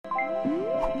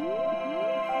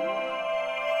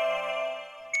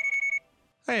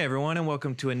everyone, and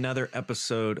welcome to another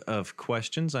episode of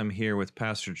Questions. I'm here with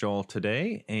Pastor Joel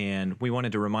today, and we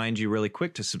wanted to remind you really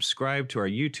quick to subscribe to our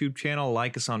YouTube channel,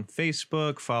 like us on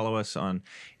Facebook, follow us on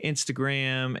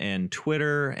Instagram and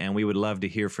Twitter, and we would love to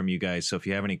hear from you guys. So if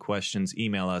you have any questions,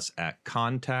 email us at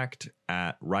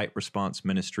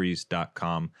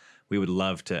contact@rightresponseministries.com. We would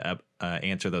love to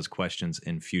answer those questions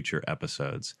in future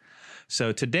episodes.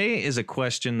 So today is a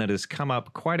question that has come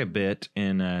up quite a bit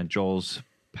in Joel's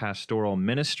pastoral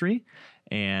ministry,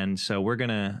 and so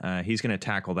he's gonna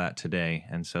tackle that today.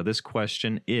 And so this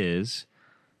question is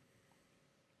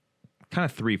kind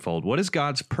of threefold. What is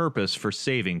God's purpose for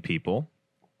saving people?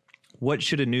 What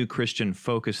should a new Christian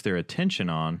focus their attention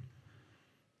on?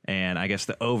 And I guess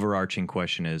the overarching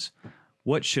question is,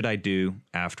 what should I do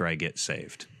after I get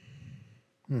saved?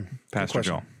 Pastor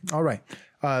Joel. All right.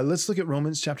 Let's look at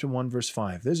Romans chapter 1, verse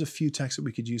 5. There's a few texts that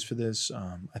we could use for this.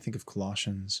 I think of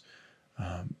Colossians,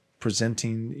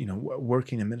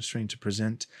 working and ministering to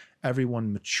present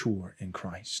everyone mature in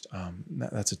Christ.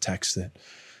 That's a text that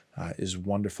is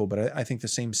wonderful. But I think the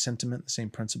same sentiment, the same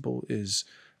principle is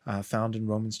found in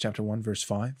Romans chapter 1, verse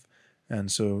 5.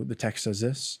 And so the text says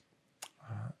this,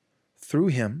 through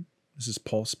him, this is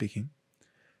Paul speaking,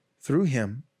 through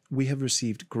him we have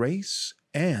received grace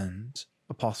and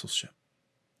apostleship.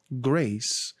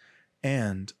 Grace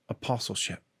and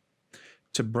apostleship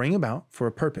to bring about for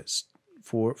a purpose,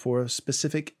 for a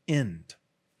specific end,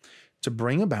 to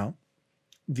bring about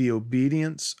the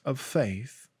obedience of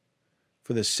faith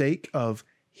for the sake of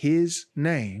his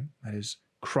name, that is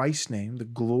Christ's name, the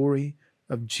glory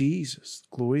of Jesus,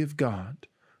 the glory of God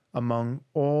among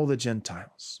all the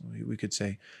Gentiles. We could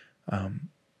say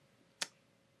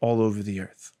all over the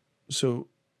earth. So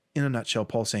in a nutshell,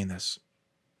 Paul's saying this,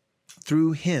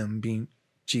 through him being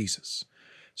Jesus.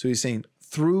 So he's saying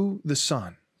through the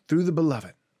Son, through the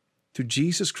beloved, through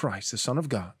Jesus Christ, the Son of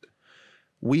God,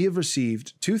 we have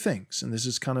received two things. And this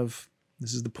is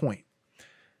the point.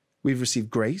 We've received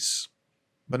grace,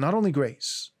 but not only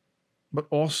grace, but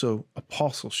also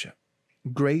apostleship.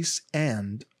 Grace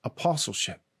and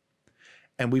apostleship.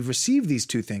 And we've received these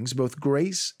two things, both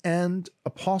grace and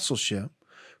apostleship,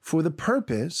 for the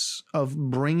purpose of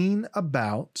bringing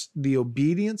about the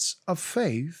obedience of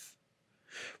faith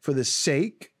for the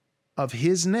sake of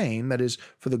his name, that is,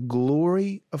 for the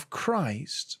glory of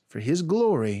Christ, for his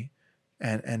glory,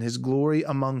 and his glory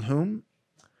among whom?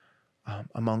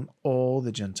 Among all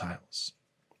the Gentiles.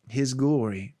 His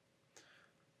glory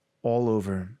all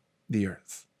over the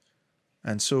earth.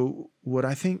 And so what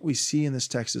I think we see in this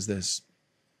text is this.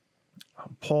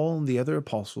 Paul and the other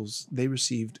apostles, they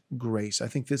received grace. I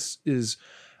think this is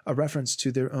a reference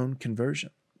to their own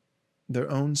conversion,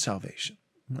 their own salvation,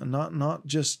 not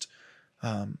just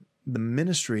the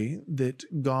ministry that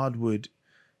God would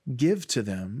give to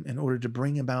them in order to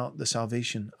bring about the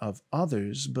salvation of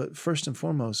others. But first and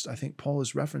foremost, I think Paul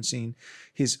is referencing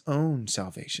his own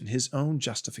salvation, his own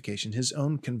justification, his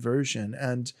own conversion,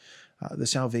 and the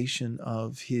salvation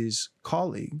of his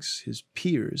colleagues, his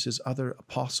peers, his other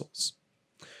apostles.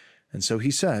 And so he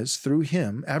says, through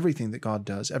him, everything that God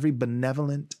does, every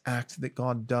benevolent act that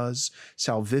God does,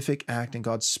 salvific act, and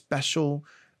God's special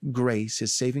grace,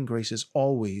 his saving grace, is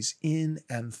always in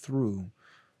and through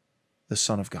the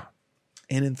Son of God,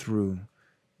 in and through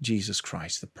Jesus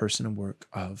Christ, the person and work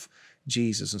of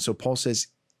Jesus. And so Paul says,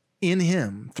 in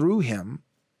him, through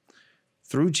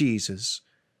Jesus,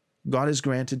 God has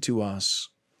granted to us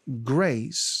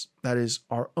grace, that is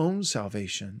our own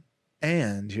salvation,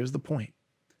 and here's the point,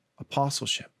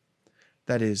 apostleship,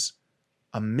 that is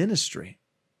a ministry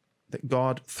that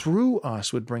God through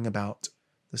us would bring about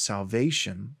the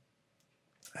salvation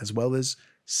as well as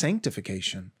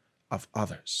sanctification of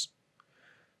others.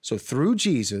 So through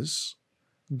Jesus,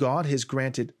 God has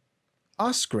granted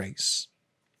us grace,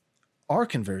 our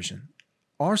conversion,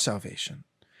 our salvation,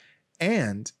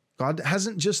 and God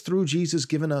hasn't just through Jesus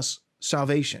given us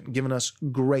salvation, given us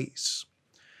grace,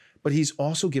 but he's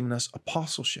also given us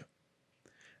apostleship.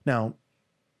 Now,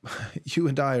 you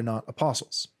and I are not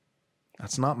apostles.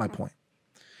 That's not my point.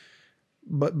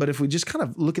 But if we just kind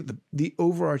of look at the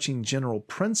overarching general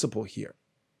principle here,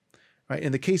 right?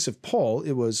 In the case of Paul,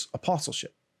 it was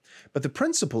apostleship. But the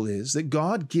principle is that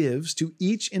God gives to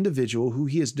each individual who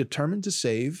he is determined to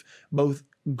save both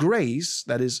grace,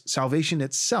 that is salvation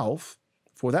itself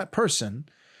for that person,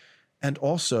 and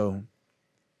also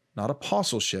not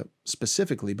apostleship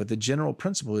specifically, but the general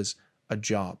principle is a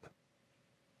job,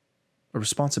 a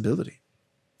responsibility,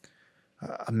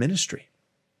 a ministry,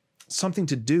 something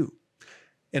to do.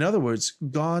 In other words,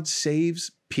 God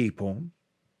saves people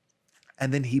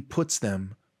and then he puts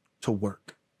them to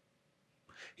work.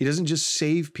 He doesn't just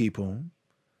save people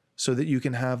so that you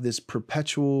can have this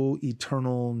perpetual,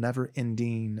 eternal,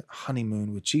 never-ending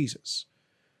honeymoon with Jesus,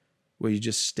 where you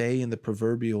just stay in the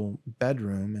proverbial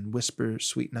bedroom and whisper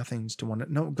sweet nothings to one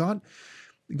another. No,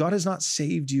 God has not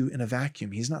saved you in a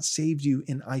vacuum. He's not saved you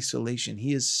in isolation.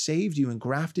 He has saved you and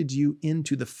grafted you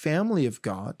into the family of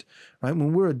God, right?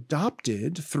 When we're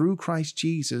adopted through Christ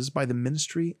Jesus by the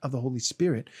ministry of the Holy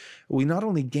Spirit, we not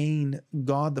only gain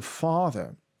God the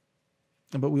Father,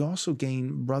 but we also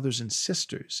gain brothers and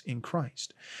sisters in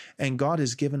Christ. And God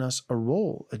has given us a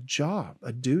role, a job,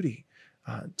 a duty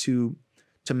to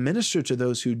minister to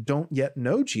those who don't yet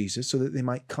know Jesus so that they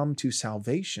might come to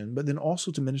salvation, but then also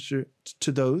to minister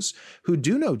to those who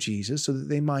do know Jesus so that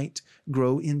they might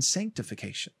grow in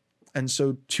sanctification. And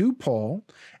so to Paul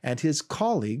and his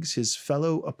colleagues, his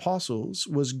fellow apostles,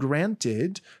 was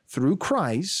granted through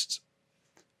Christ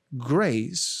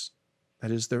grace,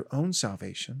 that is their own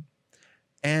salvation,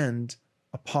 and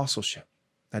apostleship,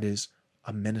 that is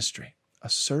a ministry, a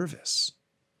service,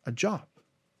 a job.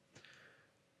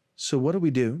 So what do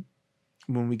we do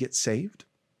when we get saved?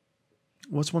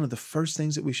 What's one of the first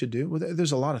things that we should do? Well,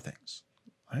 there's a lot of things.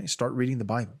 Right? Start reading the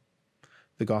Bible.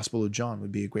 The Gospel of John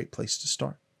would be a great place to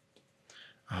start.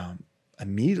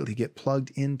 Immediately get plugged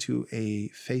into a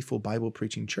faithful Bible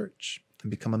preaching church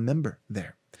and become a member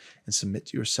there and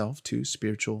submit yourself to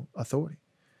spiritual authority.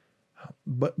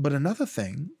 But another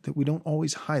thing that we don't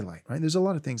always highlight, right? There's a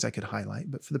lot of things I could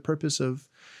highlight, but for the purpose of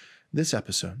this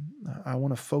episode, I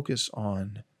want to focus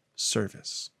on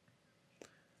service.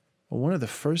 Well, one of the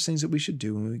first things that we should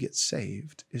do when we get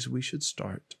saved is we should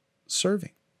start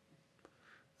serving.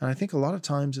 And I think a lot of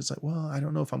times it's like, well, I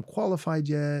don't know if I'm qualified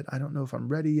yet. I don't know if I'm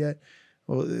ready yet.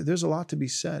 Well, there's a lot to be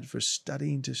said for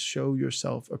studying to show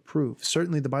yourself approved.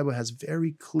 Certainly the Bible has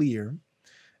very clear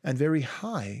and very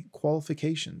high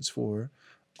qualifications for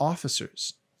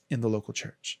officers in the local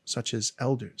church, such as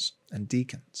elders and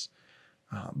deacons.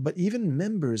 But even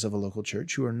members of a local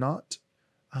church who are not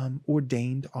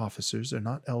ordained officers, they're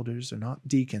not elders, they're not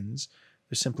deacons,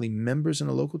 they're simply members in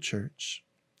a local church,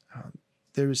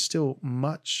 there is still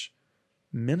much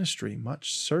ministry,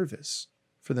 much service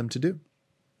for them to do.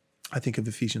 I think of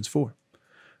Ephesians 4,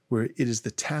 where it is the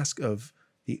task of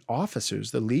the officers,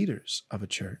 the leaders of a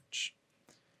church,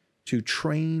 to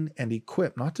train and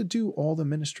equip, not to do all the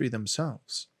ministry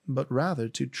themselves, but rather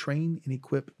to train and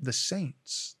equip the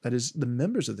saints, that is, the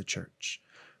members of the church,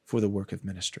 for the work of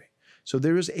ministry. So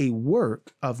there is a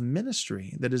work of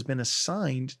ministry that has been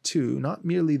assigned to not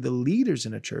merely the leaders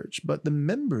in a church, but the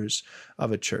members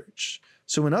of a church.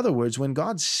 So in other words, when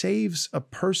God saves a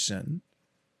person,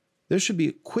 there should be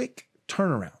a quick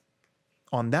turnaround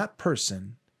on that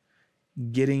person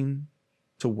getting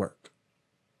to work.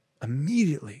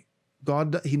 Immediately,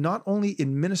 God, he not only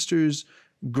administers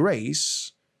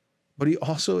grace, but he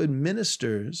also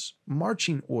administers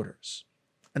marching orders,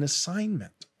 an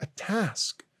assignment, a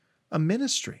task, a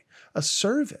ministry, a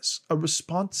service, a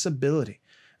responsibility.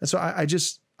 And so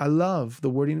I love the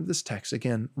wording of this text.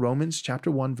 Again, Romans chapter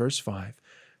 1, verse 5.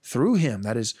 Through him,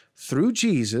 that is, through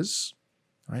Jesus,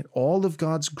 right, all of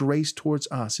God's grace towards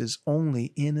us is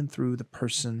only in and through the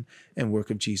person and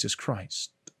work of Jesus Christ.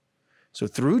 So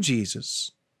through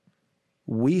Jesus,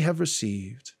 we have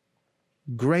received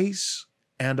grace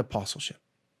and apostleship.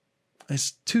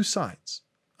 It's two sides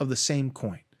of the same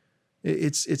coin.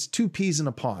 It's two peas in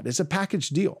a pod. It's a package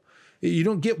deal. You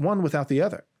don't get one without the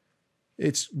other.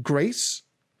 It's grace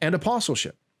and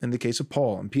apostleship in the case of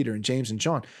Paul and Peter and James and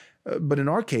John. But in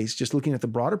our case, just looking at the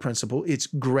broader principle, it's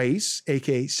grace,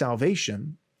 aka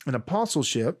salvation, and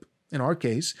apostleship, in our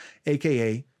case,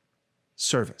 aka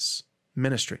service,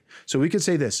 ministry. So we could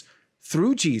say this: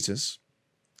 through Jesus,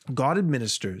 God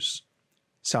administers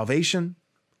salvation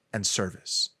and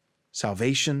service.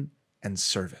 Salvation and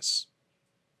service.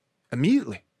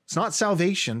 Immediately. It's not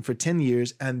salvation for 10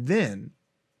 years and then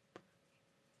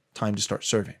time to start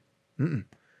serving.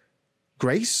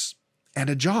 Grace and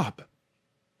a job.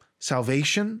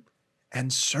 Salvation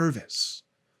and service.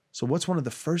 So what's one of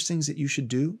the first things that you should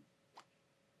do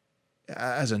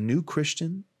as a new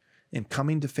Christian in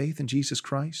coming to faith in Jesus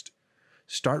Christ?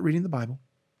 Start reading the Bible.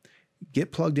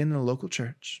 Get plugged in a local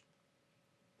church.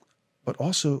 But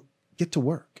also get to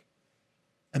work.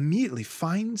 Immediately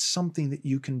find something that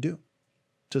you can do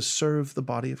to serve the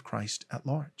body of Christ at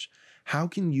large. How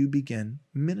can you begin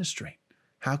ministering?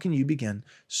 How can you begin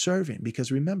serving? Because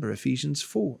remember, Ephesians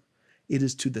 4, it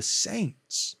is to the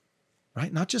saints,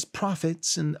 right? Not just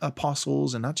prophets and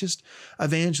apostles, and not just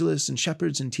evangelists and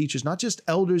shepherds and teachers, not just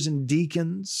elders and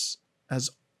deacons as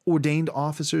ordained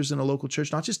officers in a local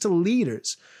church, not just to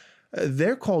leaders.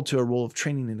 They're called to a role of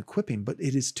training and equipping, but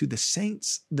it is to the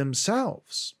saints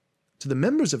themselves, to the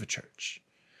members of a church,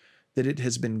 that it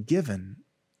has been given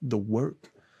the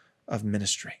work of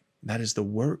ministry. That is the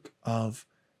work of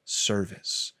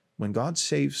service. When God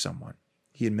saves someone,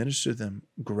 he administers them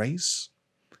grace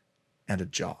and a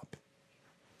job.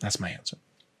 That's my answer.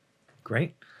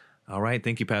 Great. All right.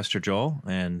 Thank you, Pastor Joel.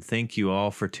 And thank you all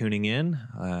for tuning in.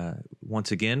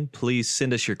 Once again, please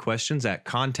send us your questions at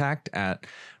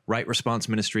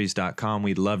contact@rightresponseministries.com.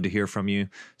 We'd love to hear from you.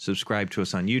 Subscribe to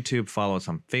us on YouTube. Follow us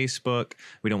on Facebook.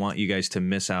 We don't want you guys to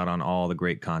miss out on all the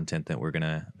great content that we're going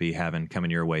to be having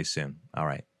coming your way soon. All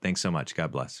right. Thanks so much.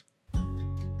 God bless.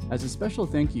 As a special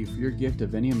thank you for your gift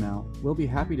of any amount, we'll be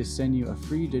happy to send you a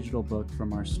free digital book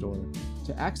from our store.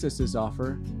 To access this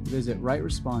offer, visit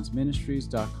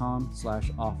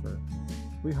rightresponseministries.com/offer.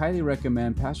 We highly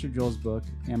recommend Pastor Joel's book,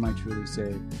 Am I Truly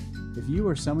Saved? If you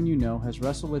or someone you know has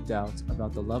wrestled with doubts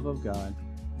about the love of God,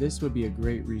 this would be a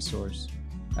great resource.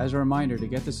 As a reminder, to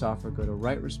get this offer, go to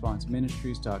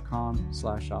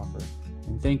rightresponseministries.com/offer.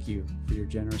 And thank you for your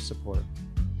generous support.